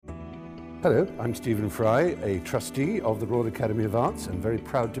Hello, I'm Stephen Fry, a trustee of the Royal Academy of Arts and very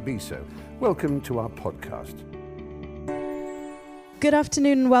proud to be so. Welcome to our podcast. Good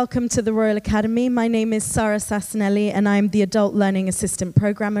afternoon and welcome to the Royal Academy. My name is Sarah Sassanelli and I'm the Adult Learning Assistant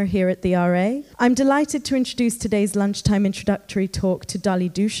Programmer here at the RA. I'm delighted to introduce today's lunchtime introductory talk to Dalí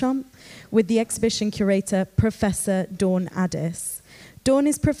and Duchamp with the exhibition curator, Professor Dawn Ades. Dawn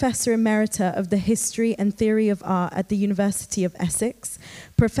is Professor Emerita of the History and Theory of Art at the University of Essex,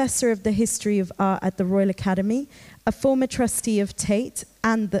 Professor of the History of Art at the Royal Academy, a former trustee of Tate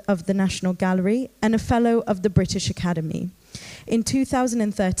and of the National Gallery, and a Fellow of the British Academy. In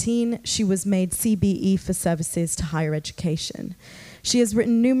 2013, she was made CBE for services to higher education. She has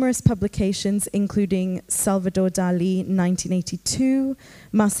written numerous publications, including Salvador Dalí 1982,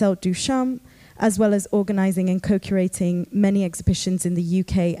 Marcel Duchamp, as well as organizing and co-curating many exhibitions in the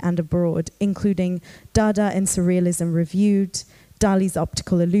UK and abroad, including Dada and Surrealism Reviewed, Dalí's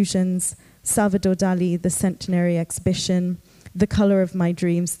Optical Illusions, Salvador Dalí, the Centenary Exhibition, The Color of My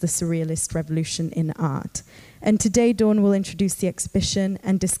Dreams, The Surrealist Revolution in Art. And today, Dawn will introduce the exhibition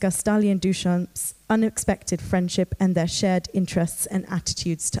and discuss Dalí and Duchamp's unexpected friendship and their shared interests and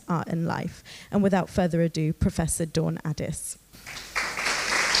attitudes to art and life. And without further ado, Professor Dawn Ades.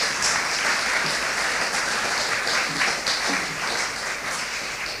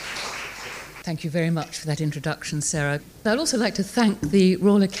 Thank you very much for that introduction, Sarah. I'd also like to thank the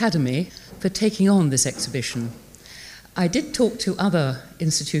Royal Academy for taking on this exhibition. I did talk to other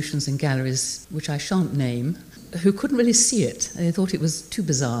institutions and galleries, which I shan't name, who couldn't really see it. They thought it was too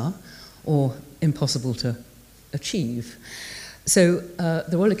bizarre or impossible to achieve. So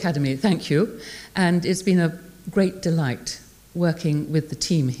the Royal Academy, thank you. And it's been a great delight working with the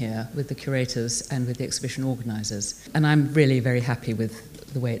team here, with the curators and with the exhibition organisers. And I'm really very happy with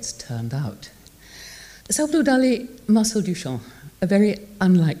the way it's turned out. Salvador Dalí, Marcel Duchamp, a very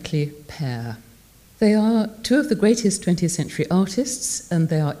unlikely pair. They are two of the greatest 20th century artists, and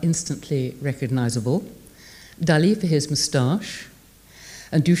they are instantly recognisable. Dalí for his moustache,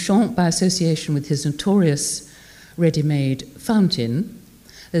 and Duchamp by association with his notorious ready-made fountain.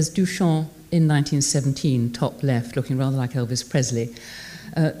 There's Duchamp in 1917, top left, looking rather like Elvis Presley,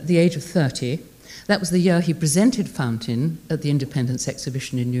 the age of 30. That was the year he presented Fountain at the Independence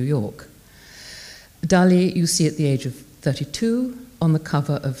Exhibition in New York. Dalí, you see at the age of 32, on the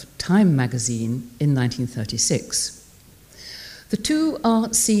cover of Time magazine in 1936. The two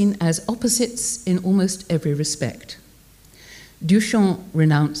are seen as opposites in almost every respect. Duchamp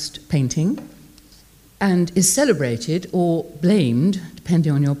renounced painting and is celebrated or blamed,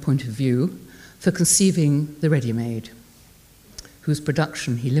 depending on your point of view, for conceiving the ready-made, whose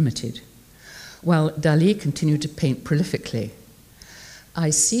production he limited, while Dalí continued to paint prolifically.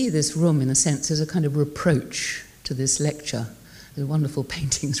 I see this room, in a sense, as a kind of reproach to this lecture. There are wonderful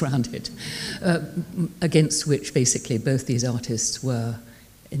paintings around it, against which, basically, both these artists were,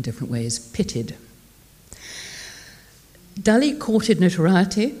 in different ways, pitted. Dalí courted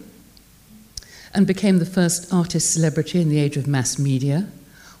notoriety and became the first artist celebrity in the age of mass media,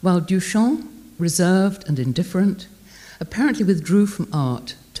 while Duchamp, reserved and indifferent, apparently withdrew from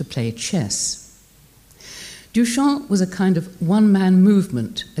art to play chess. Duchamp was a kind of one-man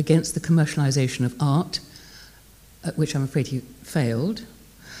movement against the commercialization of art, at which I'm afraid he failed,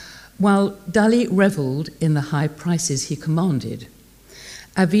 while Dalí revelled in the high prices he commanded.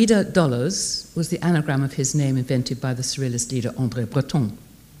 Avida Dollars was the anagram of his name invented by the surrealist leader André Breton.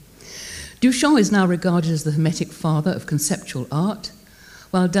 Duchamp is now regarded as the hermetic father of conceptual art,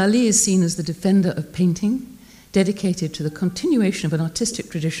 while Dalí is seen as the defender of painting, dedicated to the continuation of an artistic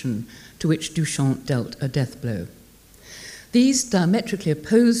tradition to which Duchamp dealt a death blow. These diametrically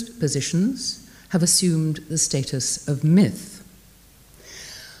opposed positions have assumed the status of myth.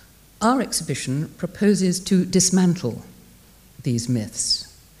 Our exhibition proposes to dismantle these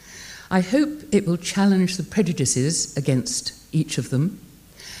myths. I hope it will challenge the prejudices against each of them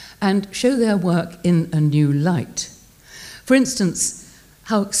and show their work in a new light. For instance,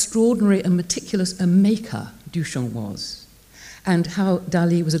 how extraordinary and meticulous a maker Duchamp was, and how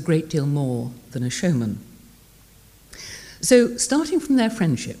Dalí was a great deal more than a showman. So, starting from their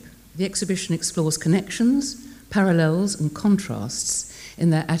friendship, the exhibition explores connections, parallels, and contrasts in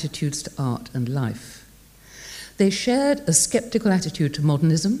their attitudes to art and life. They shared a skeptical attitude to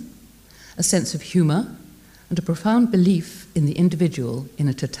modernism, a sense of humour, and a profound belief in the individual in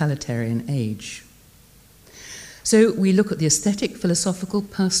a totalitarian age. So we look at the aesthetic, philosophical,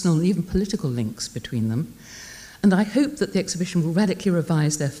 personal, and even political links between them, and I hope that the exhibition will radically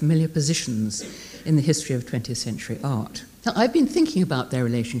revise their familiar positions in the history of 20th century art. Now, I've been thinking about their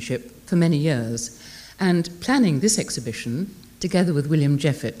relationship for many years, and planning this exhibition together with William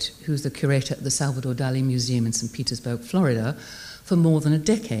Jeffett, who's the curator at the Salvador Dalí Museum in St. Petersburg, Florida, for more than a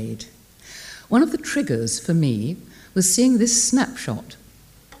decade. One of the triggers for me was seeing this snapshot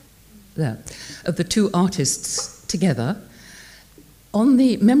there of the two artists together on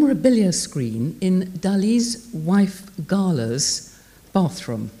the memorabilia screen in Dalí's wife Gala's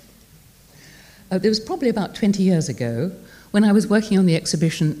bathroom. It was probably about 20 years ago when I was working on the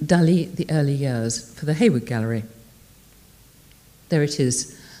exhibition Dalí, the Early Years for the Hayward Gallery. There it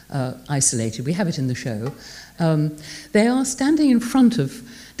is, isolated. We have it in the show. They are standing in front of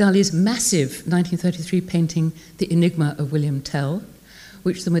Dalí's massive 1933 painting, The Enigma of William Tell,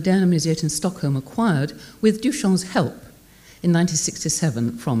 which the Moderna Museum in Stockholm acquired with Duchamp's help in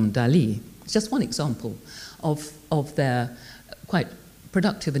 1967 from Dalí. It's just one example of their quite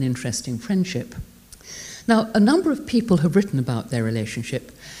productive and interesting friendship. Now, a number of people have written about their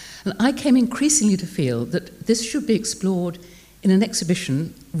relationship, and I came increasingly to feel that this should be explored in an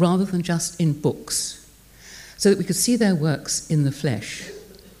exhibition rather than just in books, so that we could see their works in the flesh.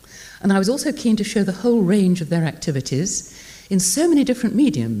 And I was also keen to show the whole range of their activities in so many different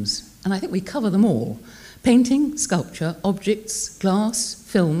mediums, and I think we cover them all: painting, sculpture, objects, glass,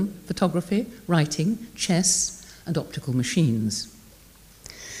 film, photography, writing, chess, and optical machines.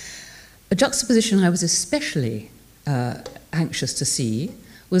 A juxtaposition I was especially anxious to see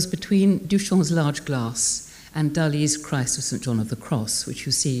was between Duchamp's large glass and Dalí's Christ of St. John of the Cross, which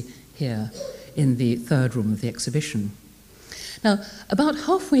you see here in the third room of the exhibition. Now, about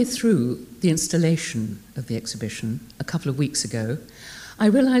halfway through the installation of the exhibition, a couple of weeks ago, I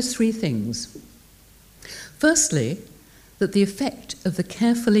realized three things. Firstly, that the effect of the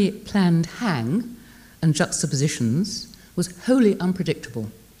carefully planned hang and juxtapositions was wholly unpredictable.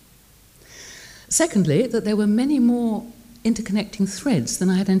 Secondly, that there were many more interconnecting threads than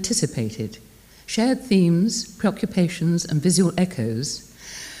I had anticipated, shared themes, preoccupations, and visual echoes,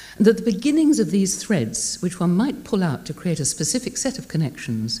 and that the beginnings of these threads, which one might pull out to create a specific set of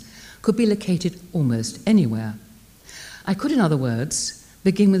connections, could be located almost anywhere. I could, in other words,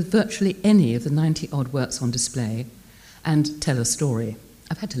 begin with virtually any of the 90-odd works on display and tell a story.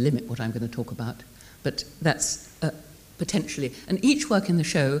 I've had to limit what I'm going to talk about, but that's potentially. And each work in the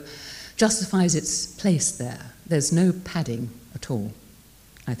show justifies its place there. There's no padding at all,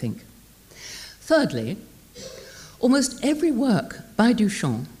 I think. Thirdly, almost every work by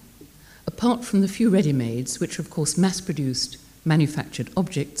Duchamp, apart from the few ready-mades, which are of course mass-produced, manufactured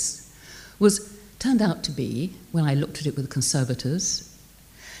objects, turned out to be, when I looked at it with conservators,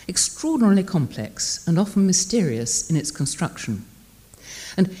 extraordinarily complex and often mysterious in its construction.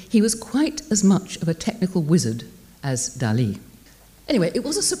 And he was quite as much of a technical wizard as Dalí. Anyway, it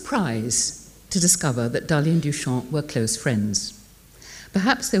was a surprise to discover that Dalí and Duchamp were close friends.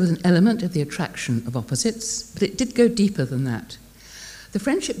 Perhaps there was an element of the attraction of opposites, but it did go deeper than that. The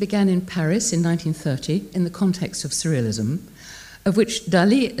friendship began in Paris in 1930 in the context of Surrealism, of which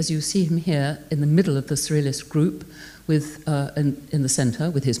Dalí, as you see him here in the middle of the Surrealist group, with in the centre,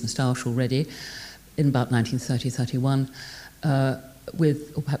 with his moustache already, in about 1930-31,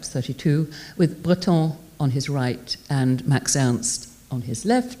 or perhaps 32, with Breton on his right and Max Ernst on his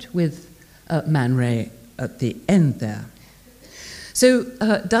left, with Man Ray at the end there. So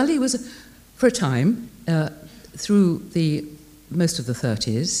Dalí was, for a time, through most of the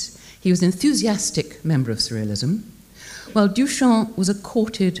 30s, he was an enthusiastic member of Surrealism, while Duchamp was a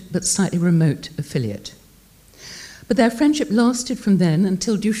courted but slightly remote affiliate. But their friendship lasted from then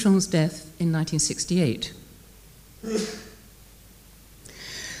until Duchamp's death in 1968.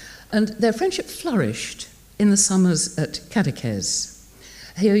 And their friendship flourished in the summers at Cadaqués.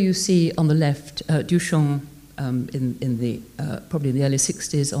 Here you see on the left Duchamp probably in the early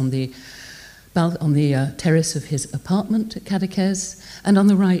 60s on the terrace of his apartment at Cadaqués, and on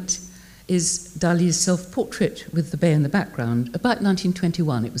the right is Dalí's self-portrait with the bay in the background. About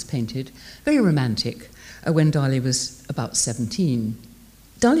 1921 it was painted, very romantic, when Dalí was about 17.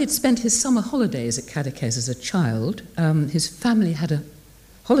 Dalí had spent his summer holidays at Cadaqués as a child. His family had a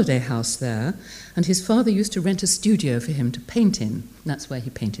holiday house there, and his father used to rent a studio for him to paint in. That's where he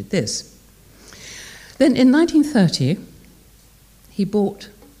painted this. Then in 1930, he bought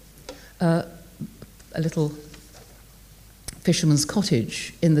a little fisherman's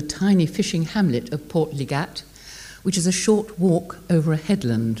cottage in the tiny fishing hamlet of Port Ligat, which is a short walk over a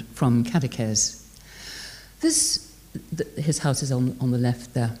headland from Cadaqués. His house is on the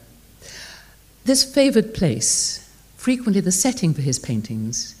left there. This favoured place, frequently the setting for his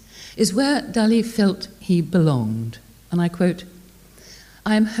paintings, is where Dalí felt he belonged. And I quote,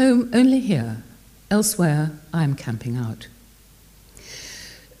 "I am home only here. Elsewhere, I am camping out."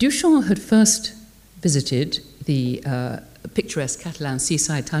 Duchamp had first visited the picturesque Catalan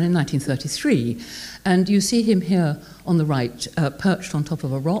seaside town in 1933. And you see him here on the right, perched on top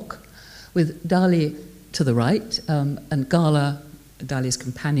of a rock, with Dalí to the right, and Gala, Dalí's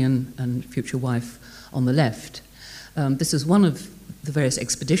companion and future wife, on the left. This is one of the various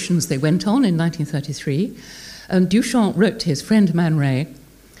expeditions they went on in 1933. And Duchamp wrote to his friend Man Ray,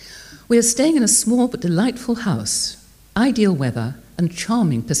 "We are staying in a small but delightful house, ideal weather and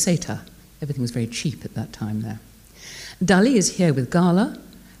charming peseta." Everything was very cheap at that time there. Dalí is here with Gala,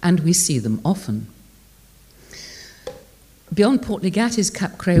 and we see them often. Beyond Port Ligat is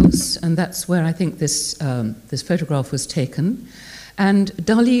Cap Creus, and that's where I think this photograph was taken. And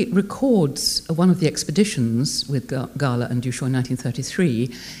Dalí records one of the expeditions with Gala and Duchamp in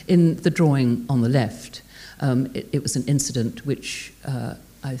 1933 in the drawing on the left. It was an incident which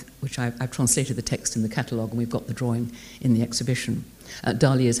I've translated the text in the catalogue, and we've got the drawing in the exhibition.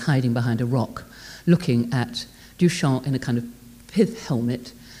 Dalí is hiding behind a rock, looking at Duchamp in a kind of pith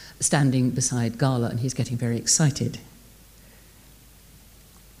helmet, standing beside Gala, and he's getting very excited.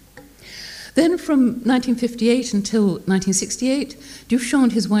 Then from 1958 until 1968, Duchamp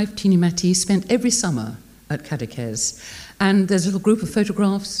and his wife Tini Mati spent every summer at Cadaqués. And there's a little group of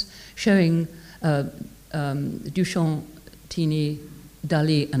photographs showing Duchamp, Tini,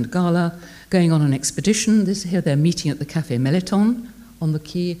 Dalí and Gala going on an expedition. Here they're meeting at the Café Meleton on the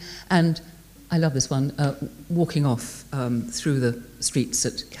quay. And I love this one, walking off through the streets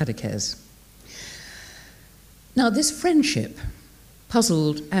at Cadaqués. Now this friendship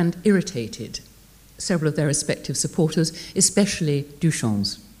puzzled and irritated several of their respective supporters, especially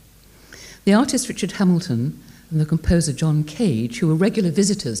Duchamp's. The artist Richard Hamilton and the composer John Cage, who were regular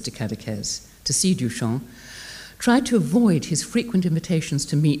visitors to Cadaqués to see Duchamp, tried to avoid his frequent invitations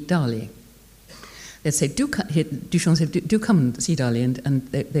to meet Dalí. They'd say, Duchamp said, do come and see Dalí, and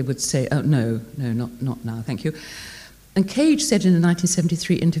they would say, oh, no, not now, thank you. And Cage said in a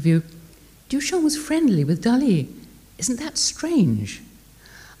 1973 interview, Duchamp was friendly with Dalí. Isn't that strange?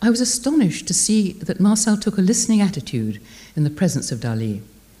 I was astonished to see that Marcel took a listening attitude in the presence of Dalí. It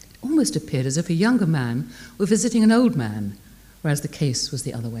almost appeared as if a younger man were visiting an old man, whereas the case was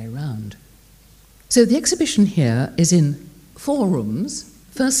the other way around. So the exhibition here is in 4 rooms.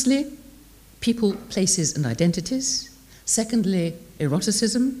 Firstly, people, places and identities. Secondly,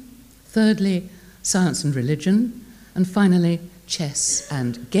 eroticism. Thirdly, science and religion. And finally, chess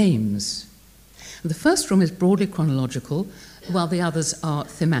and games. The first room is broadly chronological, while the others are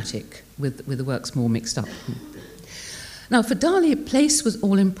thematic, with the works more mixed up. Now, for Dalí, place was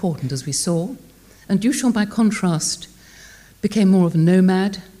all important, as we saw, and Duchamp, by contrast, became more of a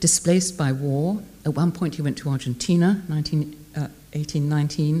nomad, displaced by war. At one point, he went to Argentina,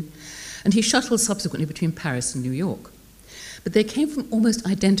 1819, and he shuttled subsequently between Paris and New York. But they came from almost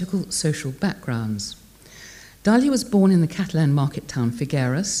identical social backgrounds. Dalí was born in the Catalan market town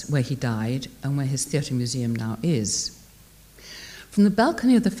Figueres, where he died, and where his theatre museum now is. From the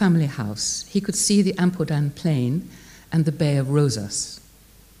balcony of the family house, he could see the Ampurdán plain and the Bay of Rosas.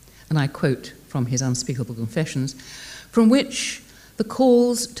 And I quote from his unspeakable confessions, from which the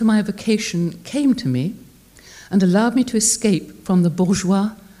calls to my vocation came to me and allowed me to escape from the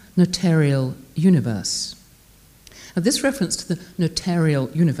bourgeois notarial universe. Now, this reference to the notarial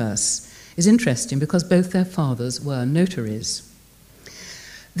universe is interesting because both their fathers were notaries.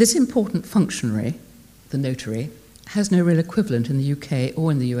 This important functionary, the notary, has no real equivalent in the UK or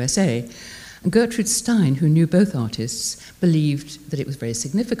in the USA, and Gertrude Stein, who knew both artists, believed that it was very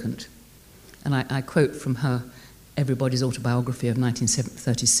significant. And I quote from her Everybody's Autobiography of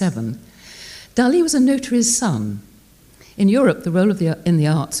 1937, Dalí was a notary's son. In Europe, the role in the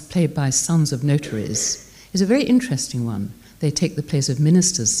arts played by sons of notaries is a very interesting one. They take the place of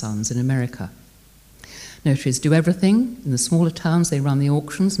ministers' sons in America. Notaries do everything. In the smaller towns, they run the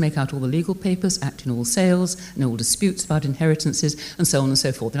auctions, make out all the legal papers, act in all sales, in all disputes about inheritances, and so on and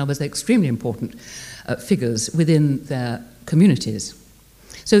so forth. In other words, they're extremely important figures within their communities.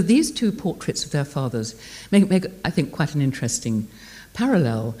 So these two portraits of their fathers make I think, quite an interesting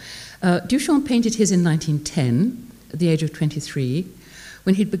parallel. Duchamp painted his in 1910, at the age of 23,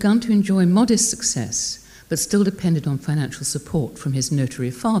 when he'd begun to enjoy modest success, but still depended on financial support from his notary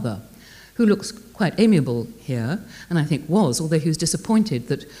father, who looks quite amiable here, and I think was, although he was disappointed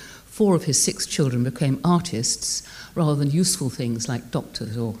that 4 of his 6 children became artists rather than useful things like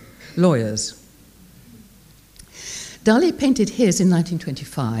doctors or lawyers. Dalí painted his in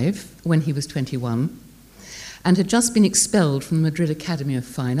 1925, when he was 21, and had just been expelled from the Madrid Academy of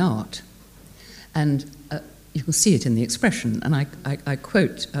Fine Art. And you can see it in the expression, and I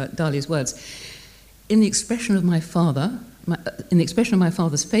quote Dalí's words, in the expression of my father's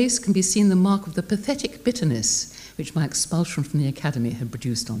face can be seen the mark of the pathetic bitterness which my expulsion from the Academy had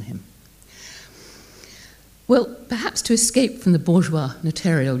produced on him. Well, perhaps to escape from the bourgeois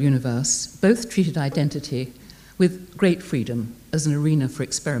notarial universe, both treated identity with great freedom as an arena for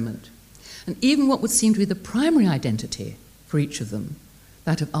experiment. And even what would seem to be the primary identity for each of them,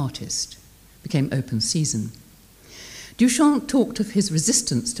 that of artist, became open season. Duchamp talked of his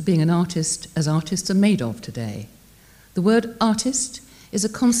resistance to being an artist as artists are made of today. The word artist is a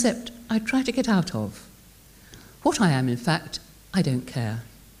concept I try to get out of. What I am, in fact, I don't care.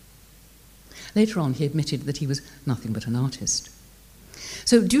 Later on, he admitted that he was nothing but an artist.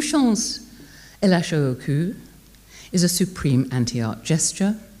 So Duchamp's LHO au cul is a supreme anti-art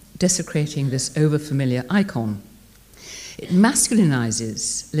gesture, desecrating this overfamiliar icon. It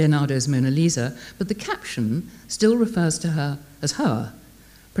masculinizes Leonardo's Mona Lisa, but the caption still refers to her as her.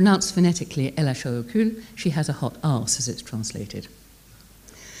 Pronounced phonetically LHO au cul, she has a hot arse, as it's translated.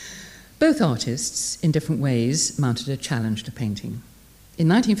 Both artists, in different ways, mounted a challenge to painting. In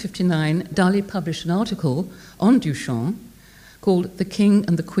 1959, Dalí published an article on Duchamp called The King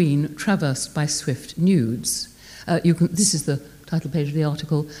and the Queen Traversed by Swift Nudes. This is the title page of the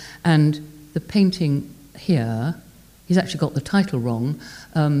article, and the painting here, he's actually got the title wrong,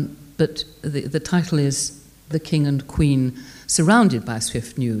 but the title is The King and Queen Surrounded by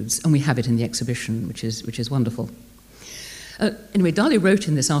Swift Nudes, and we have it in the exhibition, which is wonderful. Anyway, Dalí wrote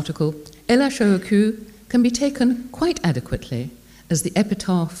in this article, LHO au cul can be taken quite adequately as the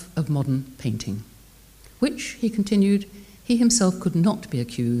epitaph of modern painting, which, he continued, he himself could not be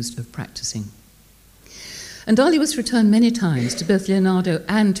accused of practicing. And Dalí was to return many times to both Leonardo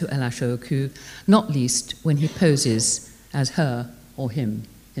and to LHO au cul, not least when he poses as her or him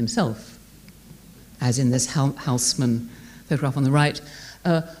himself, as in this Haussmann photograph on the right,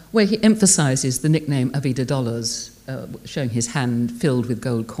 where he emphasizes the nickname Avida Dollars, showing his hand filled with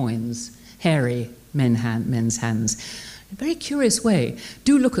gold coins, hairy men's hands. In a very curious way.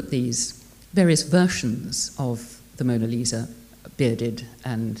 Do look at these various versions of the Mona Lisa, bearded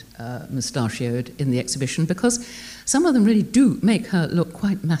and mustachioed, in the exhibition, because some of them really do make her look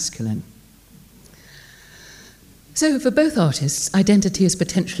quite masculine. So for both artists, identity is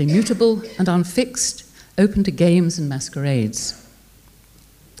potentially mutable and unfixed, open to games and masquerades.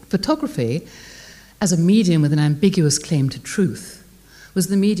 Photography, as a medium with an ambiguous claim to truth, was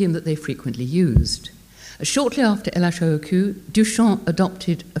the medium that they frequently used. Shortly after LHO au cul, Duchamp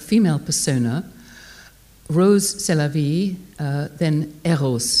adopted a female persona, Rose c'est la vie, then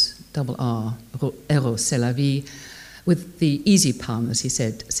Eros, double R, Eros c'est la vie, with the easy pun, as he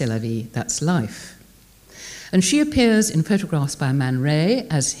said, c'est la vie, that's life. And she appears in photographs by Man Ray,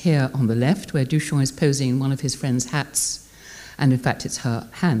 as here on the left, where Duchamp is posing in one of his friend's hats, and in fact it's her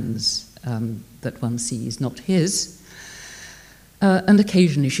hands that one sees, not his. And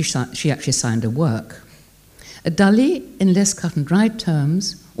occasionally she actually signed a work. Dalí, in less cut and dried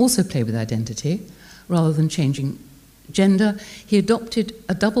terms, also played with identity. Rather than changing gender, he adopted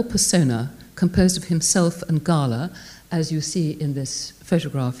a double persona composed of himself and Gala, as you see in this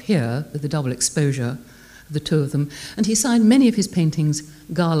photograph here, with the double exposure of the two of them, and he signed many of his paintings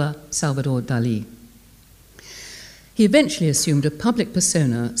Gala Salvador Dalí. He eventually assumed a public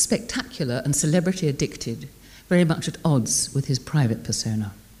persona, spectacular and celebrity-addicted, very much at odds with his private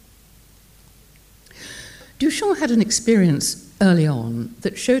persona. Duchamp had an experience early on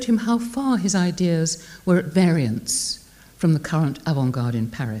that showed him how far his ideas were at variance from the current avant-garde in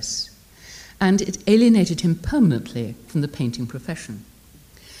Paris, and it alienated him permanently from the painting profession.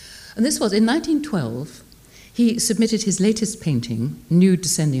 And this was in 1912. He submitted his latest painting, Nude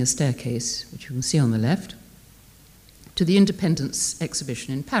Descending a Staircase, which you can see on the left, to the Independence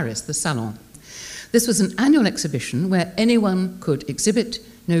exhibition in Paris, the Salon. This was an annual exhibition where anyone could exhibit,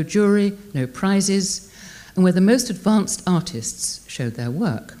 no jury, no prizes, and where the most advanced artists showed their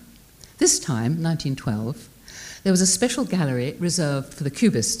work. This time, 1912, there was a special gallery reserved for the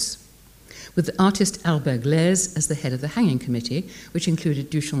Cubists, with the artist Albert Glaise as the head of the hanging committee, which included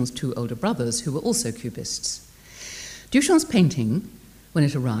Duchamp's two older brothers, who were also Cubists. Duchamp's painting, when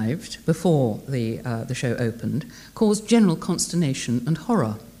it arrived, before the show opened, caused general consternation and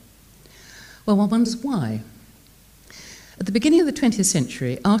horror. Well, one wonders why. At the beginning of the 20th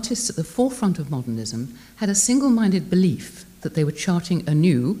century, artists at the forefront of modernism had a single-minded belief that they were charting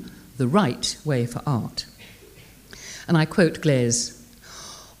anew the right way for art. And I quote Glaise,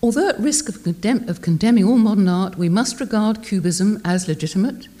 "Although at risk of condemning all modern art, we must regard Cubism as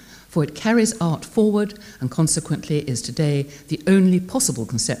legitimate, for it carries art forward and consequently is today the only possible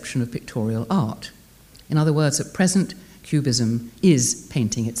conception of pictorial art. In other words, at present, Cubism is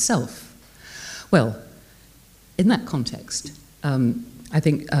painting itself." Well, in that context, I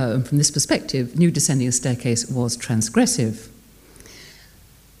think from this perspective, Nude Descending a Staircase was transgressive.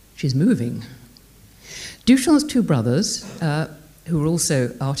 She's moving. Duchamp's two brothers, who were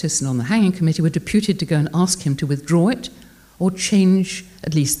also artists and on the hanging committee, were deputed to go and ask him to withdraw it or change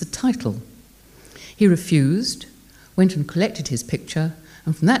at least the title. He refused, went and collected his picture,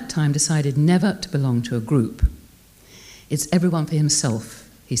 and from that time decided never to belong to a group. It's everyone for himself,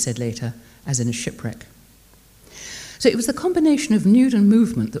 he said later, as in a shipwreck. So it was the combination of nude and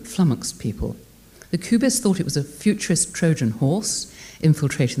movement that flummoxed people. The Cubists thought it was a futurist Trojan horse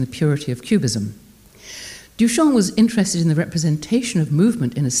infiltrating the purity of Cubism. Duchamp was interested in the representation of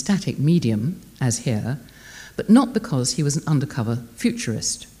movement in a static medium, as here, but not because he was an undercover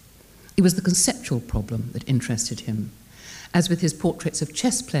futurist. It was the conceptual problem that interested him. As with his portraits of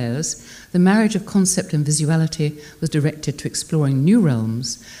chess players, the marriage of concept and visuality was directed to exploring new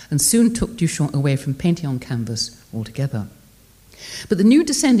realms and soon took Duchamp away from painting on canvas altogether. But the nude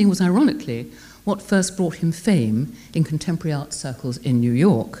descending was ironically what first brought him fame in contemporary art circles in New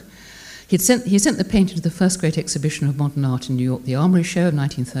York. He sent the painting to the first great exhibition of modern art in New York, the Armory Show of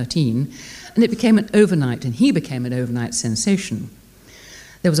 1913, and he became an overnight sensation.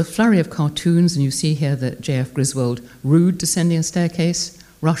 There was a flurry of cartoons, and you see here the J.F. Griswold Rude Descending a Staircase,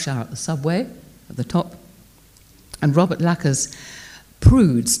 Rush Hour at the Subway at the top, and Robert Lacker's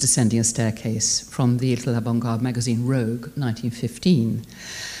Prude's Descending a Staircase from the little avant-garde magazine Rogue, 1915.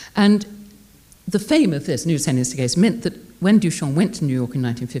 And the fame of this Nude Descending a Staircase meant that when Duchamp went to New York in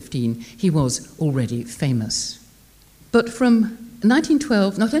 1915, he was already famous. But from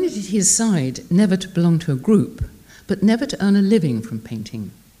 1912, not only did he decide never to belong to a group, but never to earn a living from painting.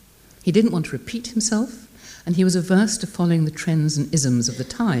 He didn't want to repeat himself, and he was averse to following the trends and isms of the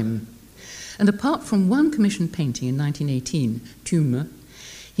time. And apart from one commissioned painting in 1918, Tume,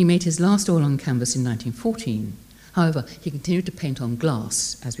 he made his last oil on canvas in 1914. However, he continued to paint on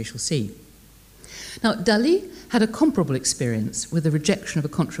glass, as we shall see. Now, Dalí had a comparable experience with the rejection of a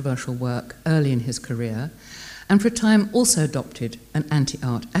controversial work early in his career, and for a time also adopted an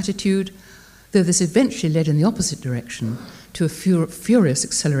anti-art attitude, though this eventually led in the opposite direction to a furious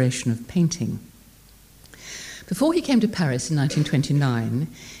acceleration of painting. Before he came to Paris in 1929,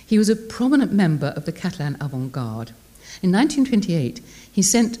 he was a prominent member of the Catalan avant-garde. In 1928, he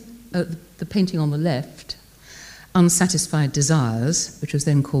sent the painting on the left, Unsatisfied Desires, which was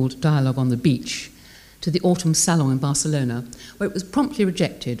then called Dialogue on the Beach, to the Autumn Salon in Barcelona, where it was promptly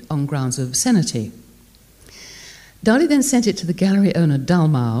rejected on grounds of obscenity. Dalí then sent it to the gallery owner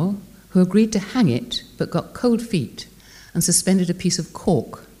Dalmau, who agreed to hang it, but got cold feet and suspended a piece of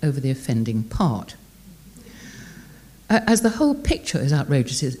cork over the offending part. As the whole picture is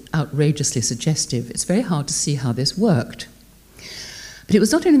outrageously suggestive, it's very hard to see how this worked. But it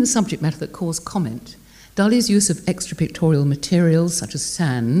was not only the subject matter that caused comment. Dalí's use of extra-pictorial materials, such as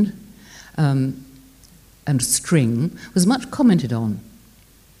sand and string, was much commented on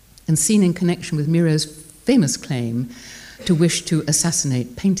and seen in connection with Miraut's famous claim to wish to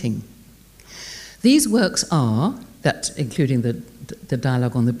assassinate painting. These works are, including the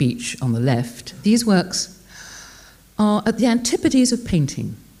Dialogue on the Beach on the left, these works are at the antipodes of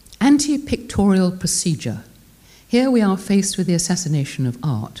painting, anti-pictorial procedure. Here we are faced with the assassination of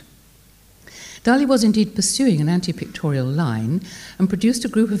art. Dalí was indeed pursuing an anti-pictorial line and produced a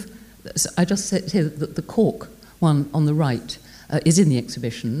group of, I just said here, the cork one on the right is in the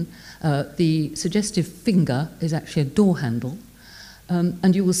exhibition. The suggestive finger is actually a door handle.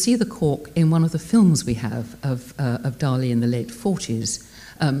 And you will see the cork in one of the films we have of Dalí in the late 40s,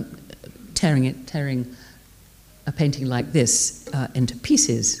 tearing a painting like this into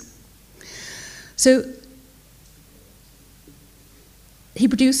pieces. So he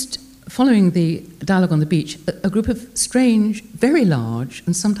produced, following the Dialogue on the Beach, a group of strange, very large,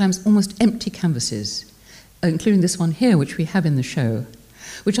 and sometimes almost empty canvases, including this one here, which we have in the show,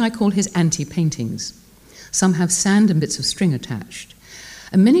 which I call his anti-paintings. Some have sand and bits of string attached.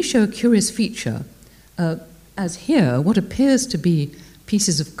 And many show a curious feature, as here, what appears to be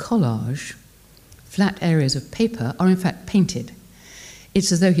pieces of collage, flat areas of paper, are in fact painted.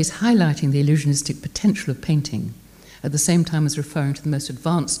 It's as though he's highlighting the illusionistic potential of painting, at the same time as referring to the most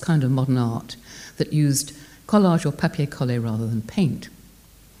advanced kind of modern art that used collage or papier-collé rather than paint.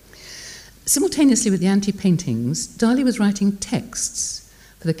 Simultaneously with the anti-paintings, Dalí was writing texts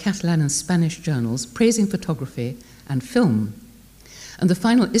for the Catalan and Spanish journals praising photography and film. And the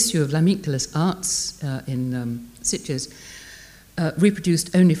final issue of L'Amique de les Arts in Sitges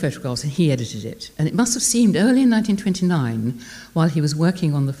reproduced only photographs, and he edited it. And it must have seemed early in 1929, while he was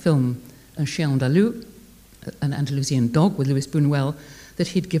working on the film Un Chien Andalou, an Andalusian dog with Luis Buñuel, that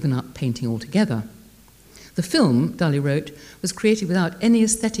he'd given up painting altogether. The film, Dalí wrote, was created without any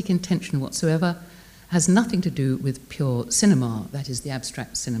aesthetic intention whatsoever, has nothing to do with pure cinema, that is, the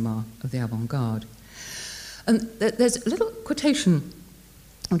abstract cinema of the avant-garde. And there's a little quotation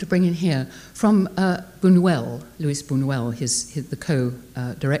I want to bring in here from Buñuel, Luis Buñuel, the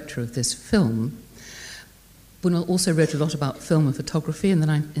co-director of this film. Buñuel also wrote a lot about film and photography in the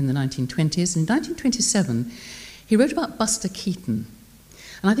 1920s. In 1927, he wrote about Buster Keaton.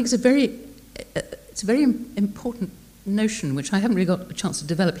 And I think it's a very important notion, which I haven't really got a chance to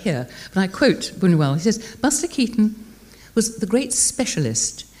develop here, but I quote Buñuel. He says, Buster Keaton was the great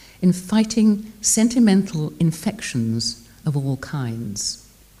specialist in fighting sentimental infections of all kinds.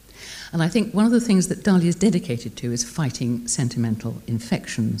 And I think one of the things that Dalí is dedicated to is fighting sentimental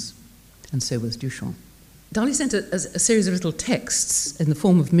infections, and so was Duchamp. Dalí sent a series of little texts in the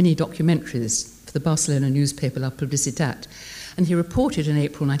form of mini documentaries for the Barcelona newspaper La Publicitat, and he reported in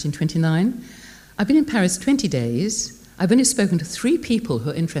April 1929, I've been in Paris 20 days, I've only spoken to 3 people who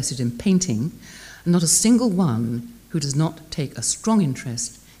are interested in painting, and not a single one who does not take a strong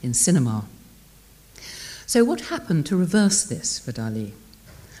interest in cinema. So what happened to reverse this for Dalí?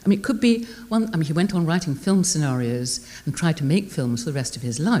 I mean, it could be he went on writing film scenarios and tried to make films for the rest of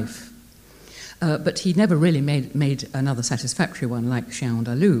his life. But he never really made another satisfactory one like Chien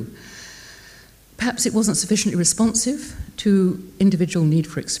Andalou. Perhaps it wasn't sufficiently responsive to individual need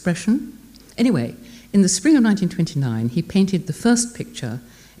for expression. Anyway, in the spring of 1929, he painted the first picture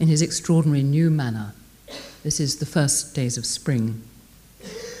in his extraordinary new manner. This is The First Days of Spring.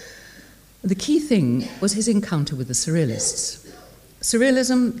 The key thing was his encounter with the Surrealists.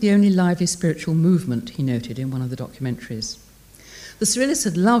 Surrealism, the only lively spiritual movement, he noted in one of the documentaries. The Surrealists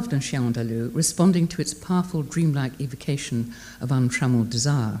had loved Un Chien Andalou, responding to its powerful, dreamlike evocation of untrammeled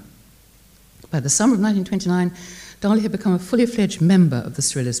desire. By the summer of 1929, Dalí had become a fully fledged member of the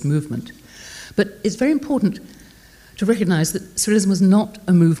Surrealist movement. But it's very important to recognize that Surrealism was not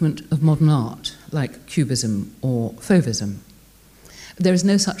a movement of modern art, like Cubism or Fauvism. There is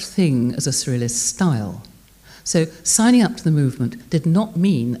no such thing as a Surrealist style. So signing up to the movement did not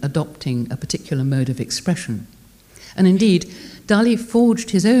mean adopting a particular mode of expression. And indeed, Dalí forged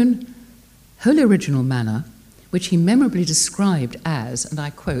his own wholly original manner, which he memorably described as, and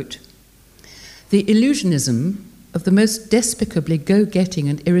I quote, the illusionism of the most despicably go-getting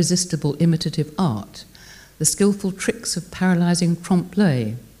and irresistible imitative art, the skillful tricks of paralyzing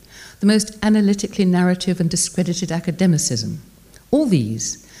trompe-l'oeil, the most analytically narrative and discredited academicism. All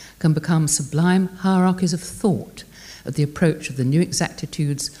these can become sublime hierarchies of thought at the approach of the new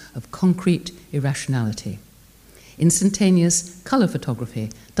exactitudes of concrete irrationality. Instantaneous colour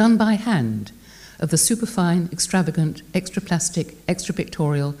photography, done by hand, of the superfine, extravagant, extraplastic,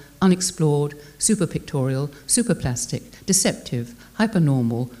 extrapictorial, unexplored, superpictorial, superplastic, deceptive,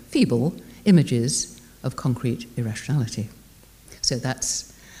 hypernormal, feeble images of concrete irrationality. So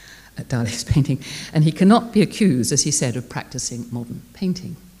that's Dalí's painting. And he cannot be accused, as he said, of practicing modern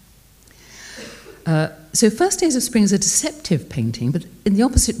painting. So First Days of Spring is a deceptive painting, but in the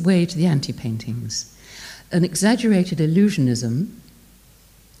opposite way to the anti-paintings. An exaggerated illusionism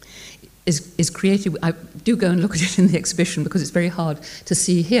is created. I do go and look at it in the exhibition because it's very hard to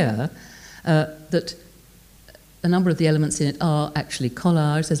see here that a number of the elements in it are actually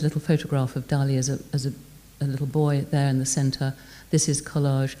collage. There's a little photograph of Dalí as a little boy there in the centre. This is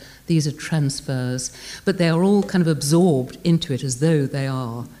collage. These are transfers. But they are all kind of absorbed into it as though they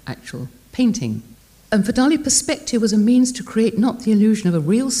are actual painting. And for Dalí, perspective was a means to create not the illusion of a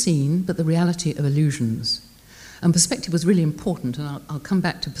real scene, but the reality of illusions. And perspective was really important, and I'll come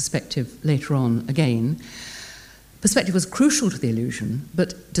back to perspective later on again. Perspective was crucial to the illusion,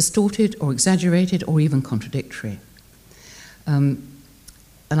 but distorted or exaggerated or even contradictory. And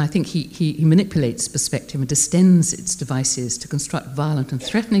I think he manipulates perspective and distends its devices to construct violent and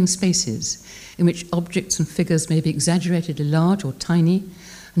threatening spaces in which objects and figures may be exaggeratedly large or tiny,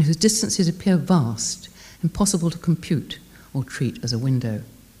 and whose distances appear vast, impossible to compute or treat as a window.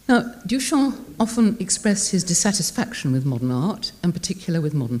 Now, Duchamp often expressed his dissatisfaction with modern art, and particular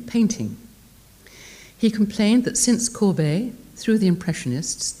with modern painting. He complained that since Courbet, through the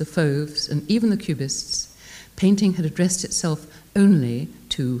Impressionists, the Fauves, and even the Cubists, painting had addressed itself only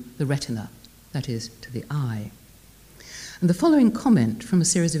to the retina, that is, to the eye. And the following comment from a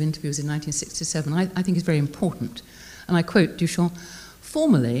series of interviews in 1967 I think is very important, and I quote Duchamp,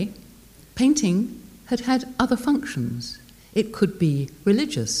 formerly, painting had had other functions. It could be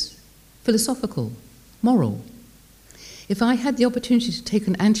religious, philosophical, moral. If I had the opportunity to take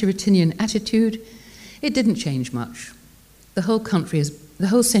an anti-Rutinian attitude, it didn't change much. The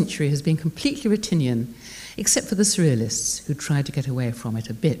whole century has been completely Rutinian, except for the Surrealists, who tried to get away from it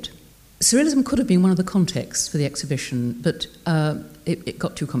a bit. Surrealism could have been one of the contexts for the exhibition, but it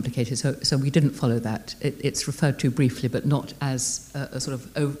got too complicated, so we didn't follow that. It's referred to briefly, but not as a sort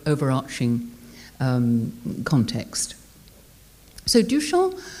of overarching context. So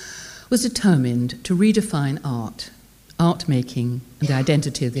Duchamp was determined to redefine art making, and the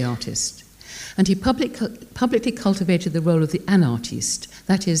identity of the artist. And he publicly cultivated the role of the anartiste,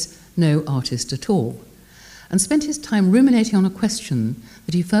 that is, no artist at all, and spent his time ruminating on a question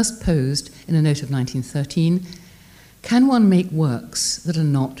that he first posed in a note of 1913: can one make works that are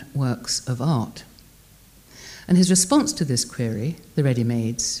not works of art? And his response to this query, the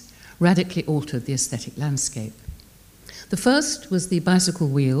ready-mades, radically altered the aesthetic landscape. The first was the bicycle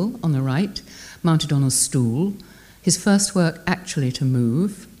wheel on the right, mounted on a stool, his first work actually to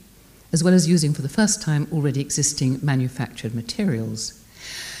move, as well as using for the first time already existing manufactured materials.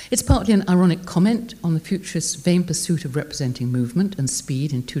 It's partly an ironic comment on the futurist's vain pursuit of representing movement and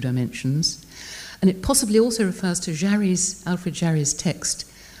speed in two dimensions, and it possibly also refers to Alfred Jarry's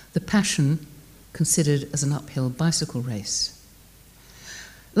text, The Passion Considered as an Uphill Bicycle Race.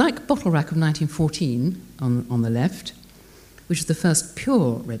 Like Bottle Rack of 1914 on the left, which is the first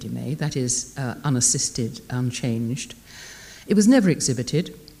pure ready-made, that is, unassisted, unchanged, it was never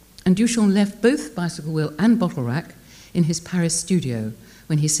exhibited, and Duchamp left both Bicycle Wheel and Bottle Rack in his Paris studio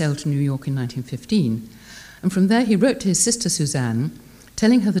when he sailed to New York in 1915. And from there he wrote to his sister Suzanne,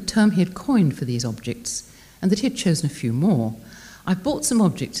 telling her the term he had coined for these objects and that he had chosen a few more. I've bought some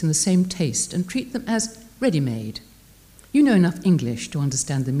objects in the same taste and treat them as ready-made. You know enough English to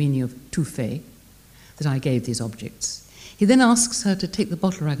understand the meaning of tout fait, that I gave these objects. He then asks her to take the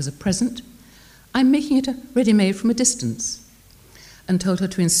bottle rack as a present. I'm making it a ready-made from a distance, and told her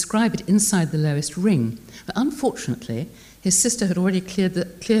to inscribe it inside the lowest ring. But unfortunately, his sister had already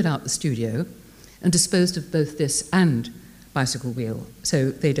cleared out the studio and disposed of both this and bicycle wheel, so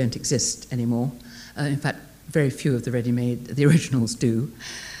they don't exist anymore. In fact, very few of the ready-made, the originals do.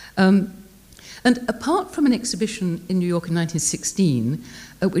 And apart from an exhibition in New York in 1916,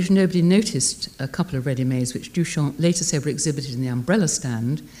 at which nobody noticed a couple of ready-mades which Duchamp later said were exhibited in the umbrella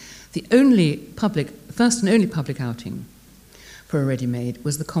stand, the first and only public outing for a ready-made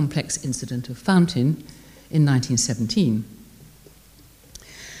was the complex incident of Fountain in 1917.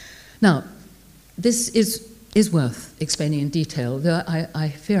 Now, this is worth explaining in detail, though I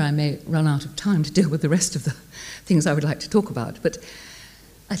fear I may run out of time to deal with the rest of the things I would like to talk about. But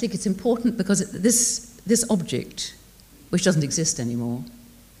I think it's important because this object, which doesn't exist anymore,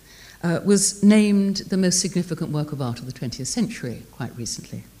 was named the most significant work of art of the 20th century quite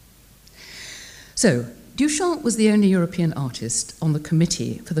recently. So, Duchamp was the only European artist on the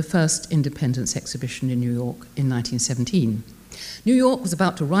committee for the first Independence exhibition in New York in 1917. New York was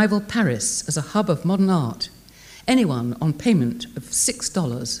about to rival Paris as a hub of modern art. Anyone on payment of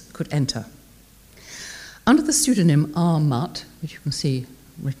 $6 could enter. Under the pseudonym R. Mutt, which you can see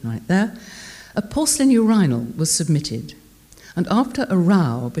written right there, a porcelain urinal was submitted, and after a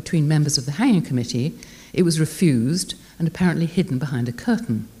row between members of the hanging committee, it was refused and apparently hidden behind a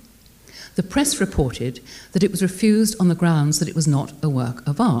curtain. The press reported that it was refused on the grounds that it was not a work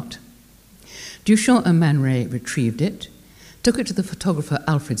of art. Duchamp and Man Ray retrieved it, took it to the photographer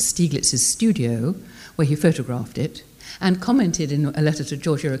Alfred Stieglitz's studio, where he photographed it, and commented in a letter to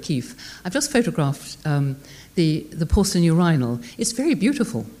George O'Keeffe, I've just photographed the porcelain urinal. It's very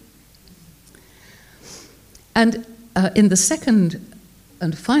beautiful. And in the second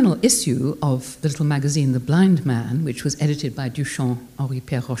and final issue of the little magazine, The Blind Man, which was edited by Duchamp,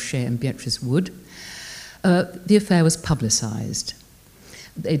 Henri-Pierre Rocher, and Beatrice Wood, the affair was publicized.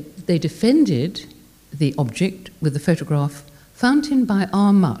 They defended the object with the photograph Fountain by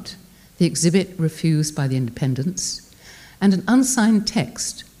R. Mutt, the exhibit refused by the Independents, and an unsigned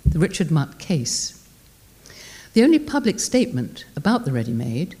text, the Richard Mutt case. The only public statement about the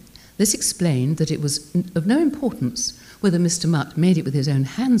ready-made, this explained that it was of no importance whether Mr. Mutt made it with his own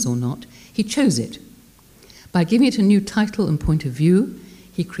hands or not, he chose it. By giving it a new title and point of view,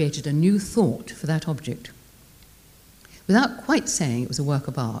 he created a new thought for that object. Without quite saying it was a work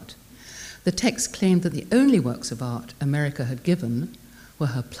of art, the text claimed that the only works of art America had given were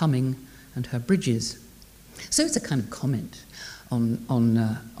her plumbing and her bridges. So it's a kind of comment on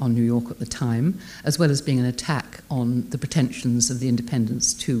New York at the time, as well as being an attack on the pretensions of the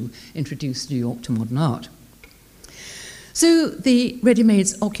Independents to introduce New York to modern art. So the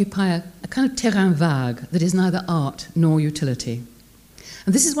ready-mades occupy a kind of terrain vague that is neither art nor utility.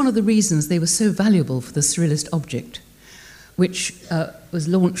 And this is one of the reasons they were so valuable for the Surrealist object, which was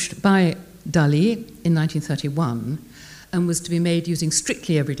launched by Dalí in 1931 and was to be made using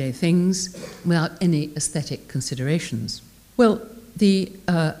strictly everyday things without any aesthetic considerations. Well, the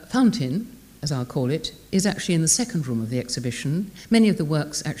fountain, as I'll call it, is actually in the second room of the exhibition. Many of the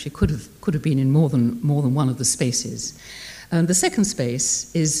works actually could have been in more than one of the spaces. The second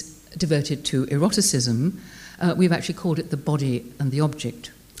space is devoted to eroticism. We've actually called it the body and the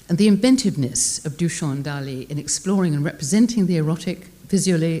object. And the inventiveness of Duchamp and Dalí in exploring and representing the erotic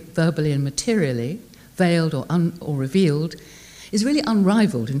visually, verbally, and materially, veiled or revealed, is really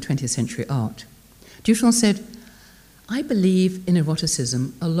unrivaled in 20th century art. Duchamp said, "I believe in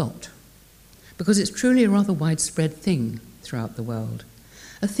eroticism a lot, because it's truly a rather widespread thing throughout the world,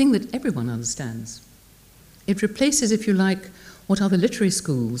 a thing that everyone understands. It replaces, if you like, what other literary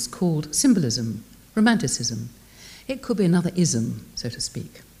schools called symbolism, romanticism. It could be another ism, so to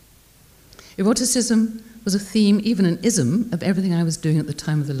speak. Eroticism was a theme, even an ism, of everything I was doing at the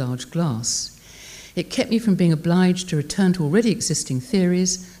time of the large glass. It kept me from being obliged to return to already existing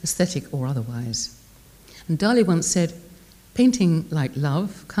theories, aesthetic or otherwise." And Dalí once said, "Painting, like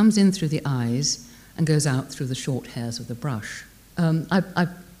love, comes in through the eyes and goes out through the short hairs of the brush." I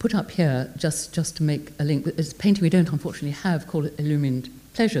put up here, just to make a link, it's a painting we don't unfortunately have called Illumined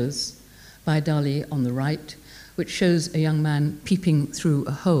Pleasures by Dalí on the right, which shows a young man peeping through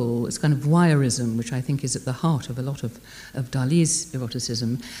a hole. It's kind of voyeurism, which I think is at the heart of a lot of Dalí's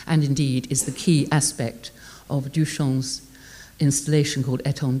eroticism, and indeed is the key aspect of Duchamp's installation called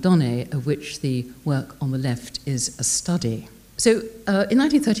Étant donné, of which the work on the left is a study. So in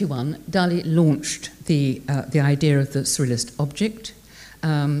 1931, Dalí launched the idea of the surrealist object,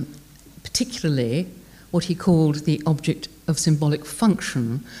 particularly what he called the object of symbolic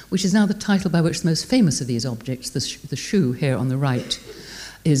function, which is now the title by which the most famous of these objects, the shoe here on the right,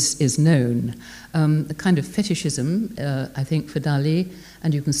 is known. A kind of fetishism, I think, for Dalí,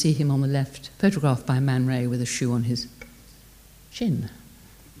 and you can see him on the left, photographed by Man Ray with a shoe on his chin.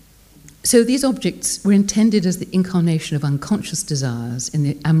 So these objects were intended as the incarnation of unconscious desires in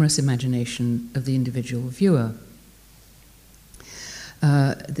the amorous imagination of the individual viewer.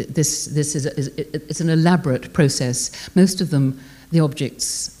 It's an elaborate process. Most of them, the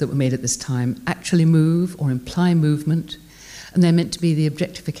objects that were made at this time, actually move or imply movement, and they're meant to be the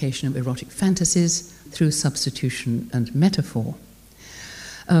objectification of erotic fantasies through substitution and metaphor.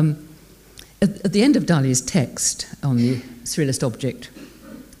 At the end of Dalí's text on the surrealist object,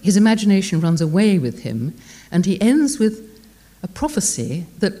 his imagination runs away with him, and he ends with a prophecy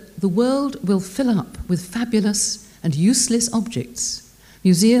that the world will fill up with fabulous and useless objects.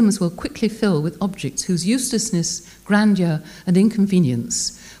 Museums will quickly fill with objects whose uselessness, grandeur, and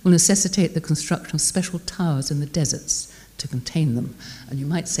inconvenience will necessitate the construction of special towers in the deserts to contain them. And you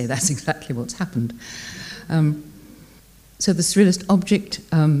might say that's exactly what's happened. So the surrealist object,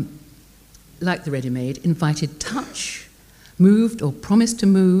 like the ready-made, invited touch, moved or promised to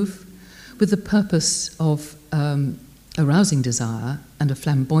move, with the purpose of arousing desire and a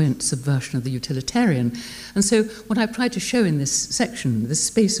flamboyant subversion of the utilitarian. And so what I've tried to show in this section, this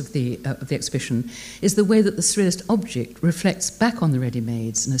space of the exhibition, is the way that the surrealist object reflects back on the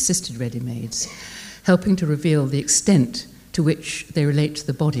ready-mades and assisted ready-mades, helping to reveal the extent to which they relate to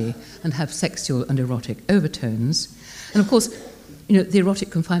the body and have sexual and erotic overtones. And of course, the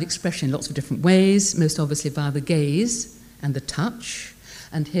erotic can find expression in lots of different ways, most obviously via the gaze and the touch.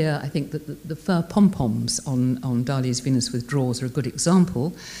 And here I think that the fur pom-poms on Dalí's Venus with Drawers are a good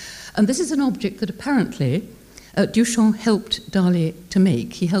example. And this is an object that apparently Duchamp helped Dalí to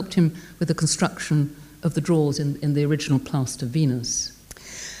make. He helped him with the construction of the drawers in the original plaster Venus.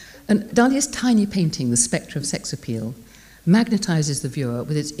 And Dalí's tiny painting, The Spectre of Sex Appeal, magnetizes the viewer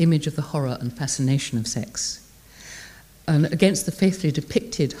with its image of the horror and fascination of sex. And against the faithfully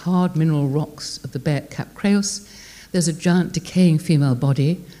depicted hard mineral rocks of the Beat Cap Creus, there's a giant decaying female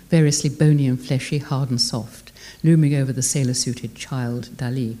body, variously bony and fleshy, hard and soft, looming over the sailor-suited child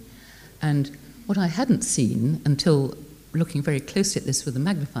Dalí. And what I hadn't seen until looking very closely at this with a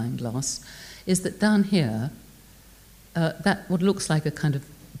magnifying glass is that down here, that what looks like a kind of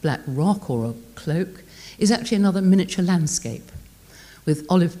black rock or a cloak is actually another miniature landscape with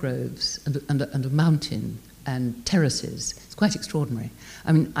olive groves and a mountain and terraces. It's quite extraordinary.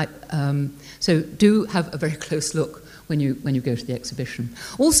 I mean, so do have a very close look when you go to the exhibition.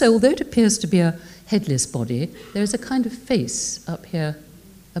 Also, although it appears to be a headless body, there is a kind of face up here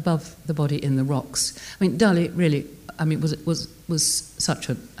above the body in the rocks. I mean, Dalí really, was such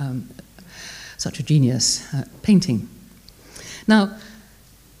a genius painting. Now,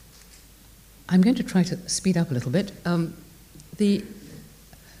 I'm going to try to speed up a little bit.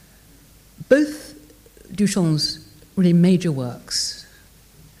 Both Duchamp's really major works,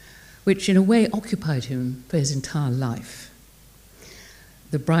 which in a way occupied him for his entire life,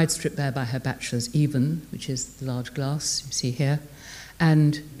 the bride stripped bare by her bachelors even, which is the large glass you see here,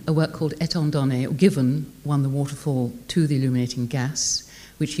 and a work called Étant donné, or Given, won the waterfall to the illuminating gas,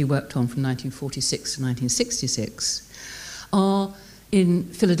 which he worked on from 1946 to 1966, are in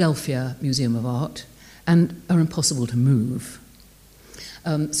Philadelphia Museum of Art and are impossible to move.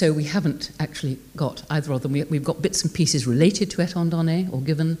 So we haven't actually got either of them. We've got bits and pieces related to Étant donné, or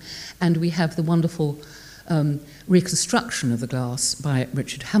Given, and we have the wonderful reconstruction of the glass by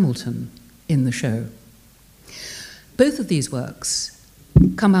Richard Hamilton in the show. Both of these works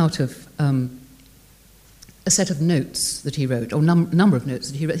come out of a set of notes that he wrote, or number of notes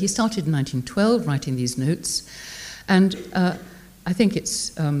that he wrote. He started in 1912 writing these notes, and I think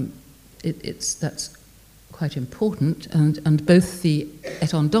that's quite important, and both the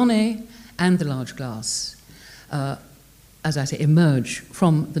Étant donné and the large glass, as I say, emerge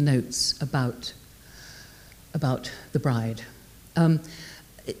from the notes about the bride.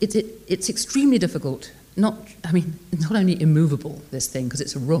 It's extremely difficult. Not only immovable, this thing, because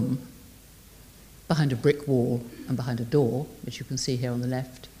it's a room behind a brick wall and behind a door, which you can see here on the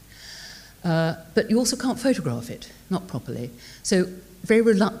left, but you also can't photograph it, not properly. So very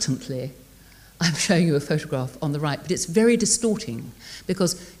reluctantly, I'm showing you a photograph on the right, but it's very distorting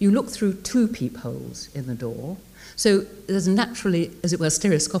because you look through two peepholes in the door, so there's a naturally, as it were,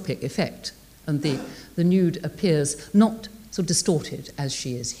 stereoscopic effect, and the nude appears not so distorted as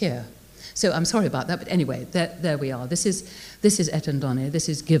she is here. So I'm sorry about that, but anyway, there we are. This is Étant donné, this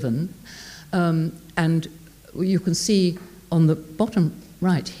is Given, and you can see on the bottom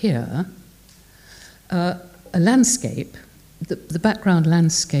right here a landscape, the background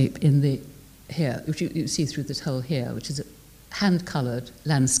landscape in the here, which you see through this hole here, which is a hand-coloured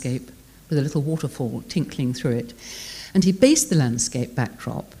landscape with a little waterfall tinkling through it. And he based the landscape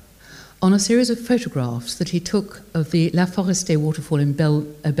backdrop on a series of photographs that he took of the La Forestée waterfall in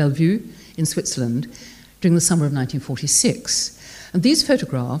Bellevue in Switzerland during the summer of 1946. And these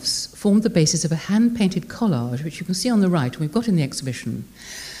photographs formed the basis of a hand-painted collage, which you can see on the right, and we've got in the exhibition,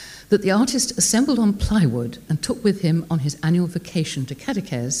 that the artist assembled on plywood and took with him on his annual vacation to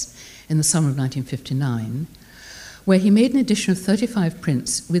Cadaqués in the summer of 1959, where he made an edition of 35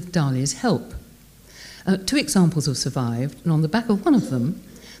 prints with Dalí's help. Two examples have survived, and on the back of one of them,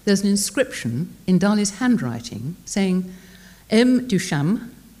 there's an inscription in Dalí's handwriting saying, M. Duchamp,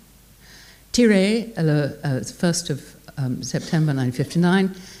 tiré le 1st of September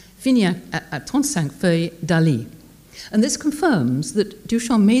 1959, fini à 35 feuilles Dalí. And this confirms that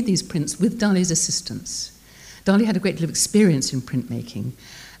Duchamp made these prints with Dalí's assistance. Dalí had a great deal of experience in printmaking,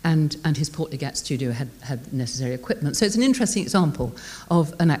 and his Port de Gat studio had necessary equipment. So it's an interesting example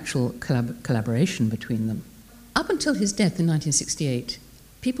of an actual collaboration between them. Up until his death in 1968,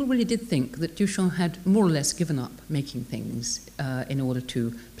 people really did think that Duchamp had more or less given up making things in order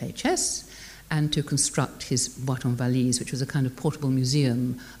to play chess and to construct his boîte en valise, which was a kind of portable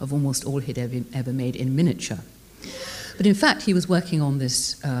museum of almost all he'd ever made in miniature. But in fact, he was working on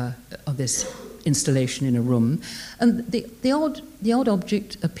this installation in a room, and the odd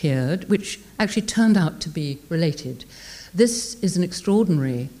object appeared, which actually turned out to be related. This is an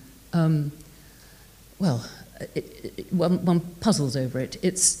extraordinary, one puzzles over it.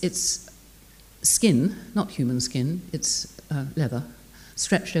 It's skin, not human skin, it's leather,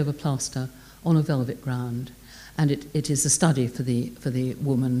 stretched over plaster on a velvet ground, and it is a study for the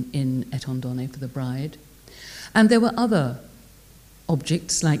woman in Étant donné, for the bride. And there were other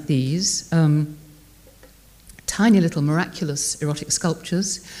objects like these, tiny little miraculous erotic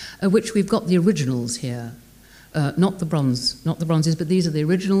sculptures, which we've got the originals here, not the bronzes, but these are the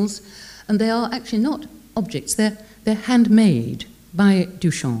originals, and they are actually not objects. They're handmade by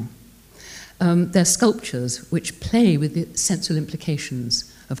Duchamp. They're sculptures which play with the sensual implications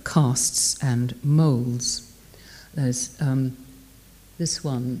of casts and moulds. There's this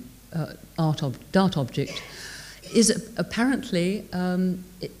one, dart object, is apparently,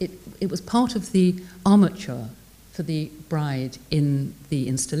 it was part of the armature for the bride in the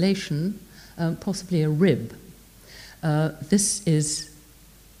installation, possibly a rib. This is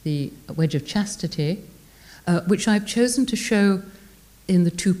the wedge of chastity, which I've chosen to show in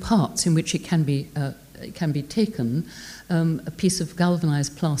the two parts in which it can be taken, a piece of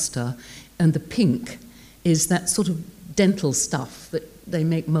galvanized plaster, and the pink is that sort of dental stuff that they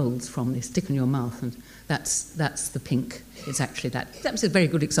make molds from. They stick in your mouth, and that's the pink. It's actually that. That was a very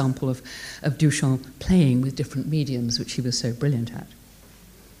good example of Duchamp playing with different mediums, which he was so brilliant at.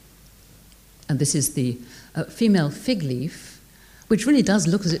 And this is the female fig leaf, which really does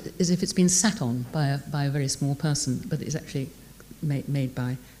look as if it's been sat on by a very small person, but it's actually made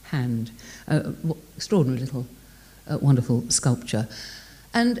by hand. Extraordinary little, wonderful sculpture.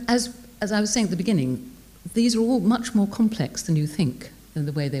 And as I was saying at the beginning, these are all much more complex than you think, than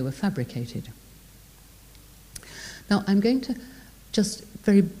the way they were fabricated. Now, I'm going to just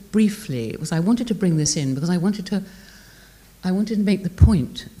very briefly, because I wanted to bring this in, because I wanted to make the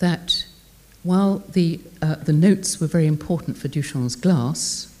point that while the notes were very important for Duchamp's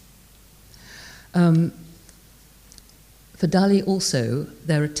glass, for Dalí also,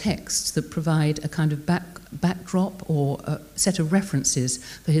 there are texts that provide a kind of backdrop or a set of references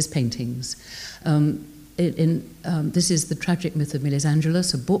for his paintings. This is The Tragic Myth of Millet's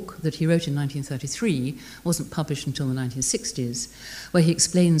Angelus, a book that he wrote in 1933, wasn't published until the 1960s, where he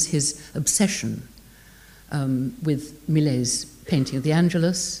explains his obsession with Millet's painting of the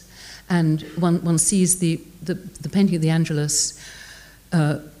Angelus, and one sees the painting of the Angelus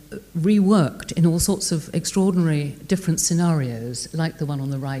reworked in all sorts of extraordinary different scenarios, like the one on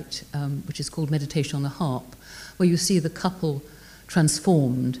the right, which is called Meditation on the Harp, where you see the couple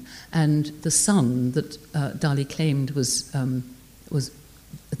transformed, and the sun that Dalí claimed was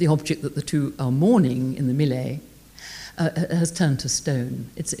the object that the two are mourning in the Millet has turned to stone.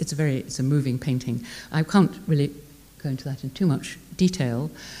 It's a moving painting. I can't really go into that in too much detail,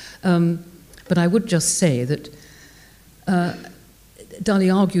 but I would just say that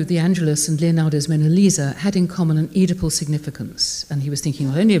Dalí argued the Angelus and Leonardo's Mona Lisa had in common an Oedipal significance, and he was thinking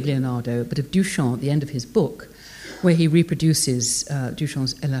not only of Leonardo, but of Duchamp at the end of his book, where he reproduces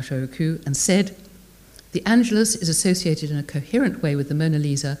Duchamp's El Archoicu and said, "The Angelus is associated in a coherent way with the Mona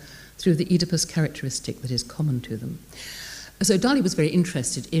Lisa through the Oedipus characteristic that is common to them." So Dalí was very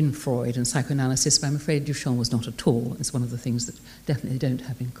interested in Freud and psychoanalysis, but I'm afraid Duchamp was not at all. It's one of the things that definitely don't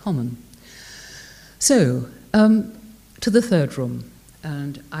have in common. So, to the third room,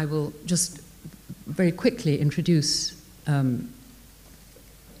 and I will just very quickly introduce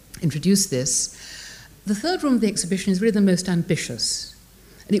this. The third room of the exhibition is really the most ambitious,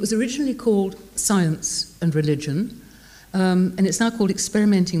 and it was originally called Science and Religion, and it's now called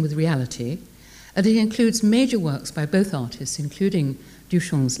Experimenting with Reality, and it includes major works by both artists, including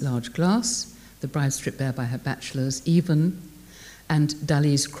Duchamp's Large Glass, The Bride Stripped Bare by Her Bachelors, Even, and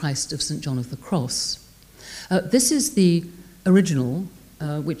Dalí's Christ of St. John of the Cross. This is the original,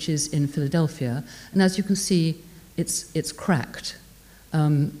 which is in Philadelphia, and as you can see, it's cracked.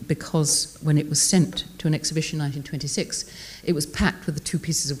 Because when it was sent to an exhibition in 1926, it was packed with the two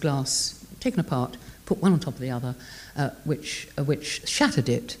pieces of glass taken apart, put one on top of the other, which shattered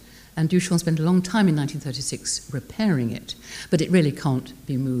it. And Duchamp spent a long time in 1936 repairing it, but it really can't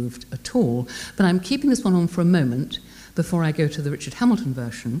be moved at all. But I'm keeping this one on for a moment before I go to the Richard Hamilton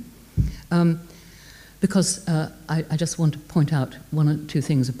version, because I just want to point out one or two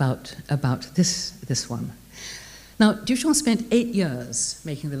things about this one. Now, Duchamp spent 8 years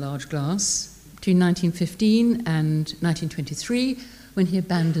making the large glass, between 1915 and 1923, when he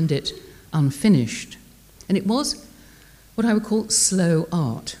abandoned it unfinished. And it was what I would call slow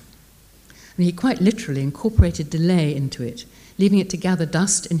art. And he quite literally incorporated delay into it, leaving it to gather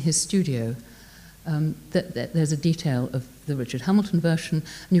dust in his studio. There's a detail of the Richard Hamilton version,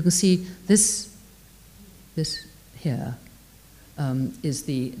 and you can see this here. Is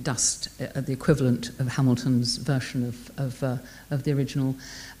the dust the equivalent of Hamilton's version of the original,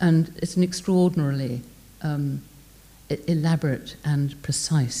 and it's an extraordinarily elaborate and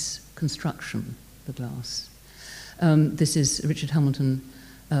precise construction, the glass. This is Richard Hamilton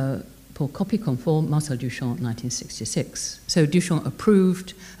pour copie conforme, Marcel Duchamp, 1966. So Duchamp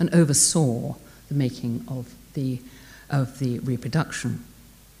approved and oversaw the making of the reproduction.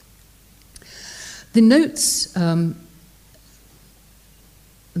 The notes.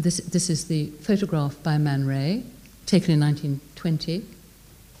 This is the photograph by Man Ray, taken in 1920,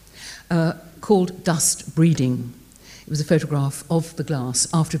 called Dust Breeding. It was a photograph of the glass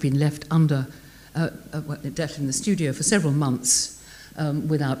after it had been left left in the studio for several months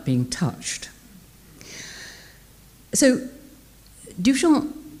without being touched. So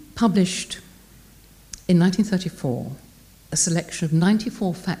Duchamp published in 1934 a selection of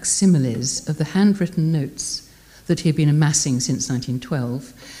 94 facsimiles of the handwritten notes that he had been amassing since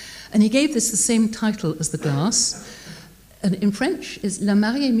 1912, and he gave this the same title as the glass, and in French is La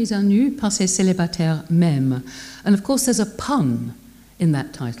mariée mise à nu par ses célibataires mêmes, and of course there's a pun in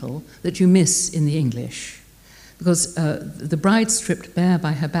that title that you miss in the English, because the bride stripped bare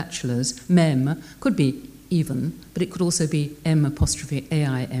by her bachelors, mêmes, could be even, but it could also be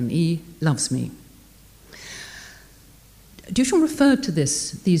M''AIME, loves me. Duchamp referred to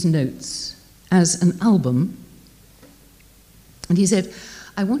these notes as an album. And he said,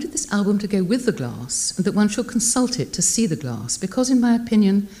 I wanted this album to go with the glass, and that one should consult it to see the glass, because, in my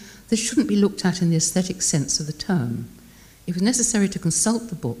opinion, this shouldn't be looked at in the aesthetic sense of the term. it was necessary to consult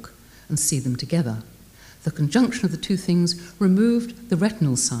the book and see them together. The conjunction of the two things removed the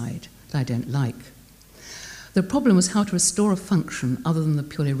retinal side that I don't like. The problem was how to restore a function other than the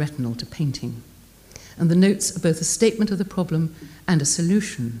purely retinal to painting. And the notes are both a statement of the problem and a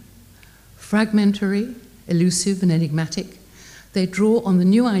solution. Fragmentary, elusive, and enigmatic, they draw on the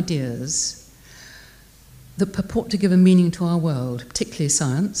new ideas that purport to give a meaning to our world, particularly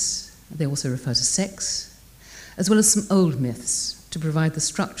science. They also refer to sex, as well as some old myths to provide the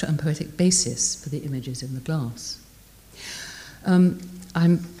structure and poetic basis for the images in the glass.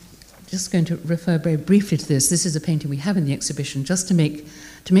 I'm just going to refer very briefly to this. This is a painting we have in the exhibition, just to make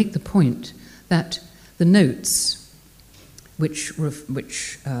the point that the notes, which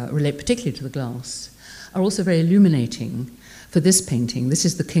relate particularly to the glass, are also very illuminating for this painting. This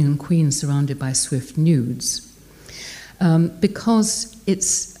is the King and Queen surrounded by swift nudes. Because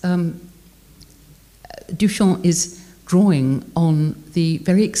it's Duchamp is drawing on the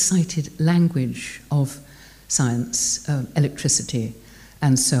very excited language of science, electricity,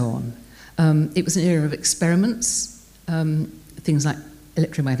 and so on. It was an era of experiments, things like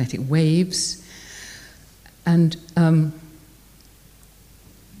electromagnetic waves, and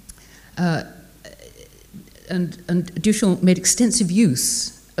Duchamp made extensive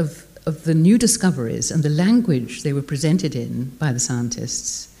use of the new discoveries and the language they were presented in by the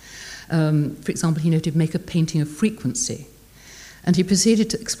scientists. For example, he noted make a painting of frequency, and he proceeded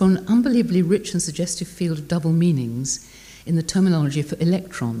to explore an unbelievably rich and suggestive field of double meanings in the terminology for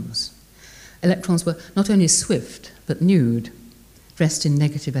electrons. Electrons were not only swift, but nude, dressed in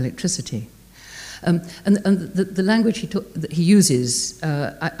negative electricity. And the language that he uses,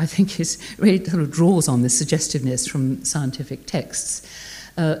 I think, is really sort of draws on this suggestiveness from scientific texts.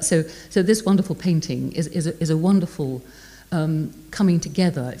 So this wonderful painting is a wonderful coming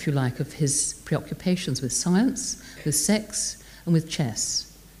together, if you like, of his preoccupations with science, with sex, and with chess.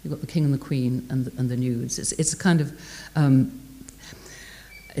 You've got the King and the Queen and the nudes. It's a kind of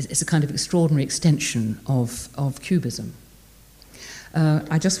extraordinary extension of Cubism.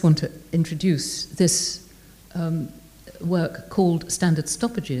 I just want to introduce this work called Standard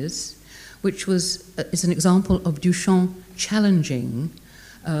Stoppages, which is an example of Duchamp challenging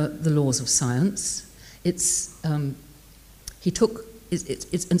the laws of science. It's an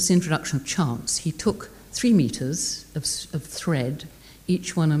introduction of chance. He took 3 meters of thread,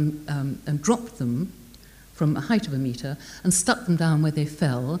 each one, and dropped them from a height of 1 meter and stuck them down where they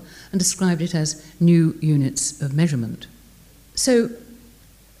fell and described it as new units of measurement. So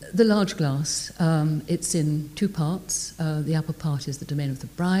the large glass, it's in 2 parts. The upper part is the domain of the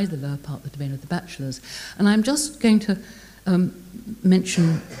bride, the lower part the domain of the bachelors. And I'm just going to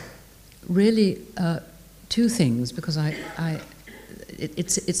mention really 2 things, because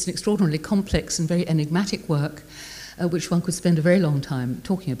it's an extraordinarily complex and very enigmatic work, which one could spend a very long time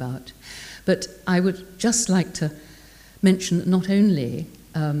talking about. But I would just like to mention that not only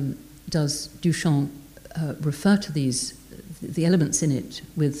does Duchamp refer to the elements in it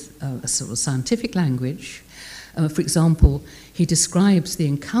with a sort of scientific language. For example, he describes the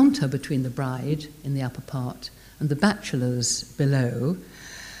encounter between the bride in the upper part and the bachelors below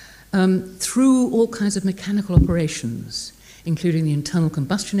through all kinds of mechanical operations, including the internal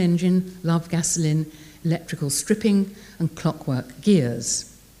combustion engine, love gasoline, electrical stripping, and clockwork gears.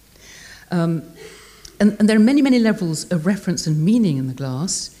 And there are many, many levels of reference and meaning in the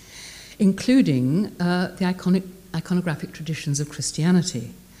glass, including the iconographic traditions of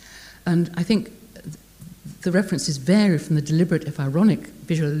Christianity. And I think the references vary from the deliberate, if ironic,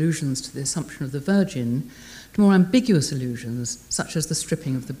 visual allusions to the Assumption of the Virgin to more ambiguous allusions, such as the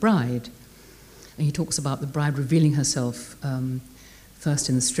stripping of the bride. And he talks about the bride revealing herself first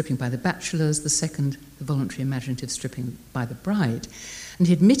in the stripping by the bachelors, the second, the voluntary imaginative stripping by the bride. And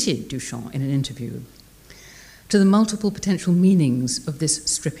he admitted, Duchamp, in an interview, to the multiple potential meanings of this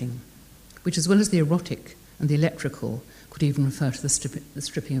stripping, which, as well as the erotic and the electrical, could even refer to the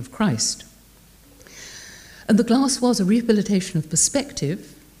stripping of Christ. And the glass was a rehabilitation of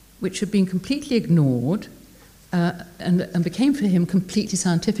perspective, which had been completely ignored and became for him completely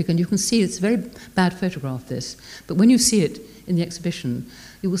scientific. And you can see it's a very bad photograph, this, but when you see it in the exhibition,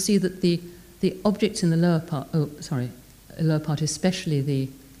 you will see that the objects in the lower part, lower part, especially the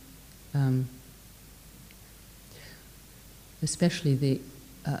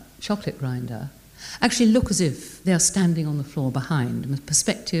chocolate grinder, actually look as if they are standing on the floor behind. And the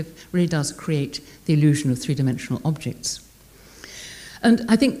perspective really does create the illusion of 3-dimensional objects. And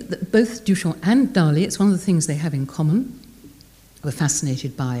I think that both Duchamp and Dalí, it's one of the things they have in common, were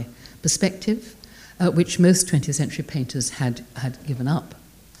fascinated by perspective, which most 20th century painters had given up.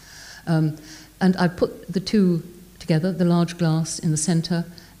 And I put the two together, the large glass in the centre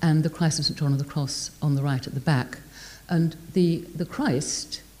and the Christ of St. John of the Cross on the right at the back. And the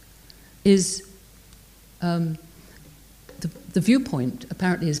Christ is, the viewpoint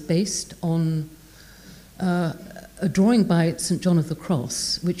apparently is based on a drawing by St. John of the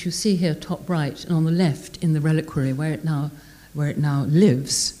Cross, which you see here top right, and on the left in the reliquary where it now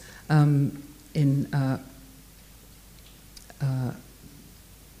lives in a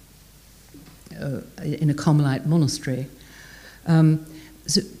Carmelite monastery.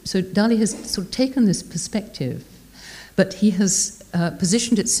 So Dalí has sort of taken this perspective, but he has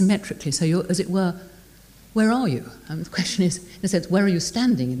positioned it symmetrically. So you're, as it were, where are you? The question is, in a sense, where are you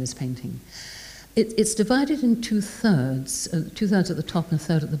standing in this painting? It's divided in two-thirds at the top and a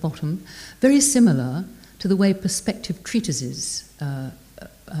third at the bottom, very similar to the way perspective treatises are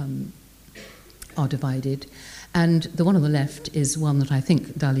divided. And the one on the left is one that I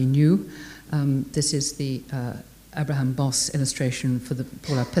think Dalí knew. This is the Abraham Boss illustration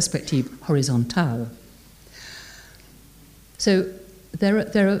pour la perspective horizontale. So there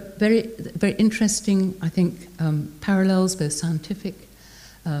are very, very interesting, I think, parallels, both scientific,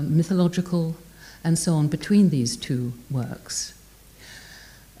 mythological, and so on, between these two works.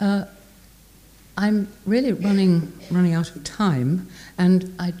 I'm really running out of time,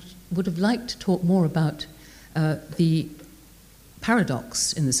 and I would have liked to talk more about the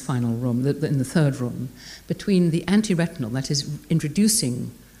paradox in this final room, in the third room, between the anti-retinal, that is,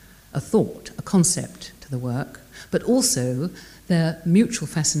 introducing a thought, a concept to the work, but also their mutual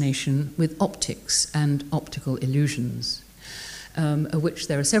fascination with optics and optical illusions, of which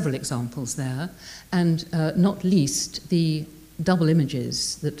there are several examples there, and not least the double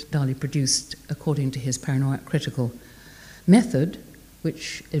images that Dalí produced according to his paranoid critical method,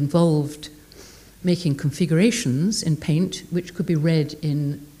 which involved making configurations in paint which could be read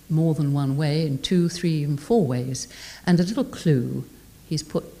in more than one way, in 2, 3, and 4 ways. And a little clue, he's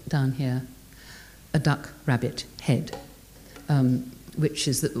put down here, a duck-rabbit head, which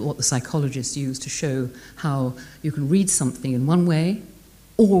is what the psychologists use to show how you can read something in one way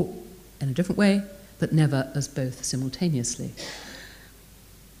or in a different way, but never as both simultaneously.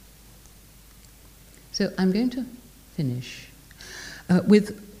 So I'm going to finish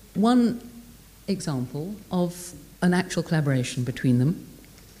with one example of an actual collaboration between them,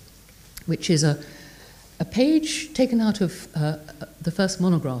 which is a page taken out of the first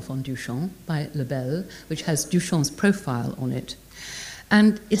monograph on Duchamp by Lebel, which has Duchamp's profile on it.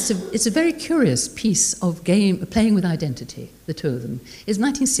 And it's a very curious piece of playing with identity, the two of them. It's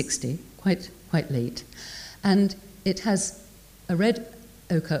 1960, quite late, and it has a red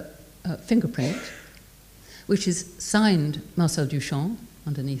ochre fingerprint, which is signed Marcel Duchamp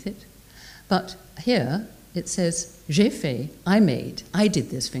underneath it. But here it says, j'ai fait, I made, I did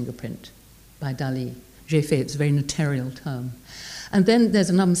this fingerprint by Dalí. J'ai fait, it's a very notarial term. And then there's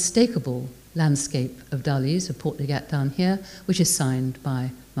an unmistakable landscape of Dalí's, a portrait down here, which is signed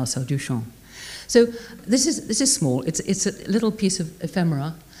by Marcel Duchamp. So this is small. It's a little piece of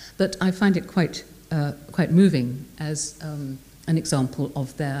ephemera, but I find it quite moving as an example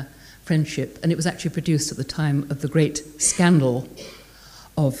of their friendship. And it was actually produced at the time of the great scandal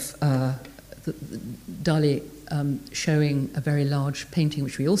of Dalí showing a very large painting,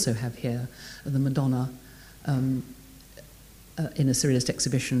 which we also have here, of the Madonna in a Surrealist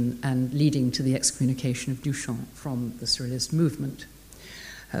exhibition, and leading to the excommunication of Duchamp from the Surrealist movement,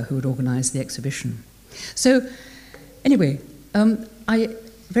 who had organized the exhibition. So, anyway, I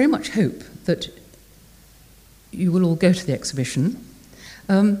very much hope that you will all go to the exhibition.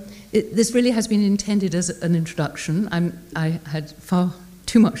 This really has been intended as an introduction. I had far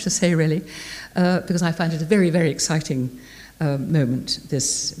too much to say, really, because I find it a very, very exciting moment,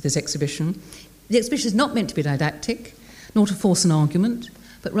 this exhibition. The exhibition is not meant to be didactic, nor to force an argument,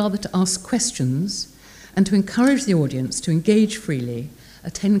 but rather to ask questions and to encourage the audience to engage freely,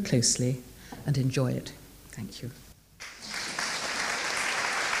 attend closely, and enjoy it. Thank you.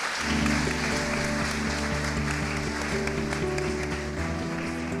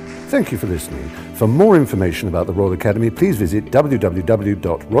 Thank you for listening. For more information about the Royal Academy, please visit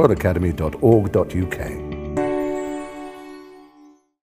www.royalacademy.org.uk.